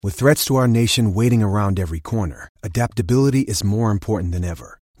With threats to our nation waiting around every corner, adaptability is more important than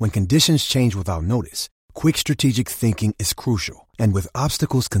ever. When conditions change without notice, quick strategic thinking is crucial. And with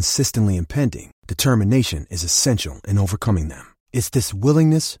obstacles consistently impending, determination is essential in overcoming them. It's this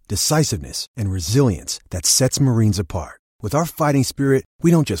willingness, decisiveness, and resilience that sets Marines apart. With our fighting spirit, we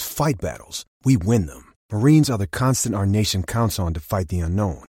don't just fight battles, we win them. Marines are the constant our nation counts on to fight the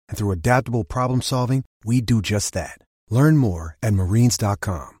unknown. And through adaptable problem solving, we do just that. Learn more at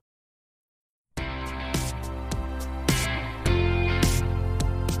marines.com.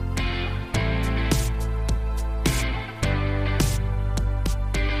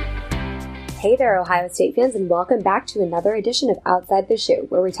 Hey there, Ohio State fans, and welcome back to another edition of Outside the Shoe,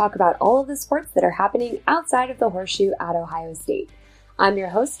 where we talk about all of the sports that are happening outside of the horseshoe at Ohio State. I'm your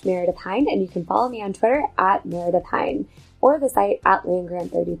host, Meredith Hine, and you can follow me on Twitter at Meredith Hine or the site at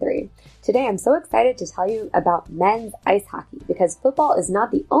LandGrant33. Today, I'm so excited to tell you about men's ice hockey because football is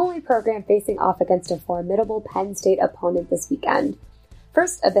not the only program facing off against a formidable Penn State opponent this weekend.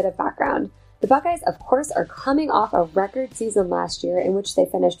 First, a bit of background. The Buckeyes, of course, are coming off a record season last year in which they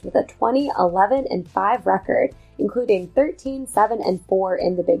finished with a 20-11-5 record, including 13-7-4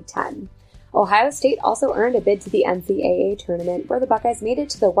 in the Big Ten. Ohio State also earned a bid to the NCAA tournament, where the Buckeyes made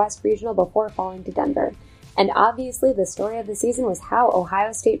it to the West Regional before falling to Denver. And obviously, the story of the season was how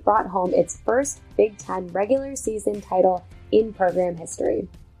Ohio State brought home its first Big Ten regular season title in program history.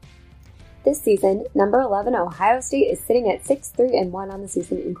 This season, number 11 Ohio State is sitting at 6-3-1 on the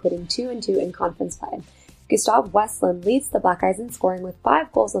season, including 2-2 in conference play. Gustav Westland leads the Buckeyes in scoring with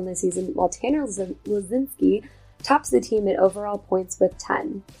 5 goals on the season, while Tanner Laczynski tops the team in overall points with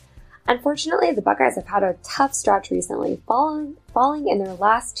 10. Unfortunately, the Buckeyes have had a tough stretch recently, falling in their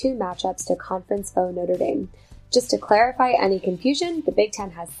last 2 matchups to conference foe Notre Dame. Just to clarify any confusion, the Big Ten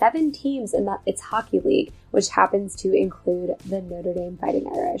has 7 teams in its hockey league, which happens to include the Notre Dame Fighting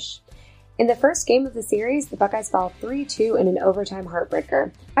Irish. In the first game of the series, the Buckeyes fell 3-2 in an overtime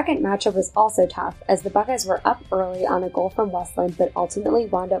heartbreaker. The second matchup was also tough, as the Buckeyes were up early on a goal from Westland, but ultimately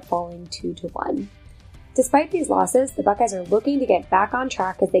wound up falling 2-1. Despite these losses, the Buckeyes are looking to get back on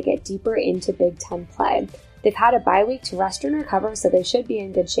track as they get deeper into Big Ten play. They've had a bye week to rest and recover, so they should be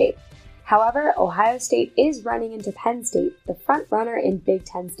in good shape. However, Ohio State is running into Penn State, the front runner in Big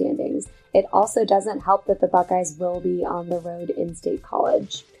Ten standings. It also doesn't help that the Buckeyes will be on the road in State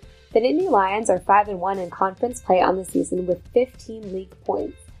College. The Nittany Lions are 5-1 in conference play on the season with 15 league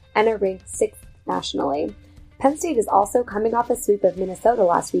points and are ranked 6th nationally. Penn State is also coming off a sweep of Minnesota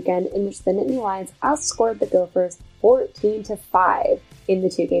last weekend, in which the Nittany Lions outscored the Gophers 14-5 in the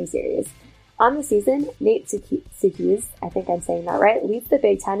 2-game series. On the season, Nate Sukes, I think I'm saying that right, leads the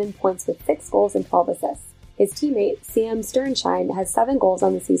Big Ten in points with 6 goals and 12 assists. His teammate, Sam Sternshine, has 7 goals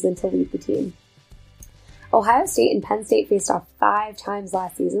on the season to lead the team. Ohio State and Penn State faced off 5 times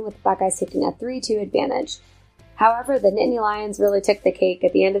last season, with the Buckeyes taking a 3-2 advantage. However, the Nittany Lions really took the cake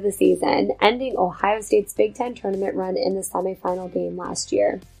at the end of the season, ending Ohio State's Big Ten tournament run in the semifinal game last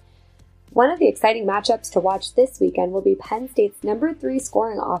year. One of the exciting matchups to watch this weekend will be Penn State's number 3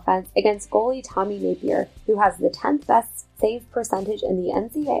 scoring offense against goalie Tommy Napier, who has the 10th best save percentage in the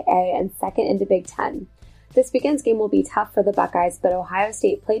NCAA and 2nd in the Big Ten. This weekend's game will be tough for the Buckeyes, but Ohio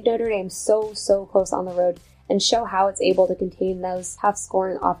State played Notre Dame so close on the road and show how it's able to contain those tough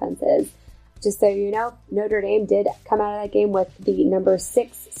scoring offenses. Just so you know, Notre Dame did come out of that game with the number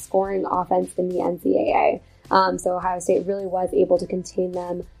 6 scoring offense in the NCAA. So Ohio State really was able to contain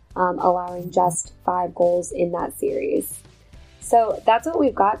them, allowing just 5 goals in that series. So that's what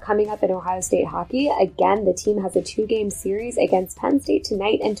we've got coming up in Ohio State hockey. Again, the team has a 2-game series against Penn State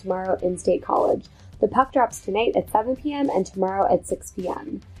tonight and tomorrow in State College. The puck drops tonight at 7 p.m. and tomorrow at 6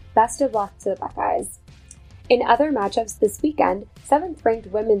 p.m. Best of luck to the Buckeyes. In other matchups this weekend, 7th-ranked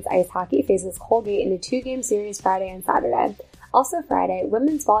women's ice hockey faces Colgate in a 2-game series Friday and Saturday. Also Friday,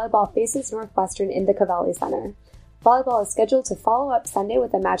 women's volleyball faces Northwestern in the Covelli Center. Volleyball is scheduled to follow up Sunday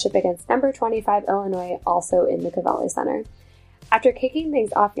with a matchup against number 25 Illinois, also in the Covelli Center. After kicking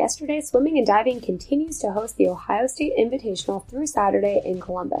things off yesterday, swimming and diving continues to host the Ohio State Invitational through Saturday in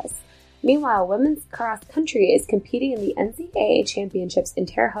Columbus. Meanwhile, women's cross country is competing in the NCAA championships in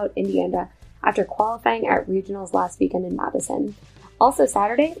Terre Haute, Indiana, after qualifying at regionals last weekend in Madison. Also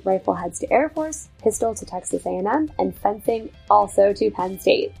Saturday, rifle heads to Air Force, pistol to Texas A&M, and fencing also to Penn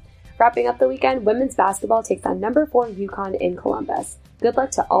State. Wrapping up the weekend, women's basketball takes on number 4 UConn in Columbus. Good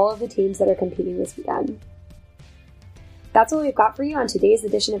luck to all of the teams that are competing this weekend. That's what we've got for you on today's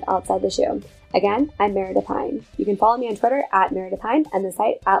edition of Outside the Shoe. Again, I'm Meredith Hine. You can follow me on Twitter at Meredith Hine and the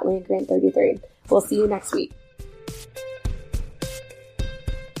site at LandGrant33. We'll see you next week.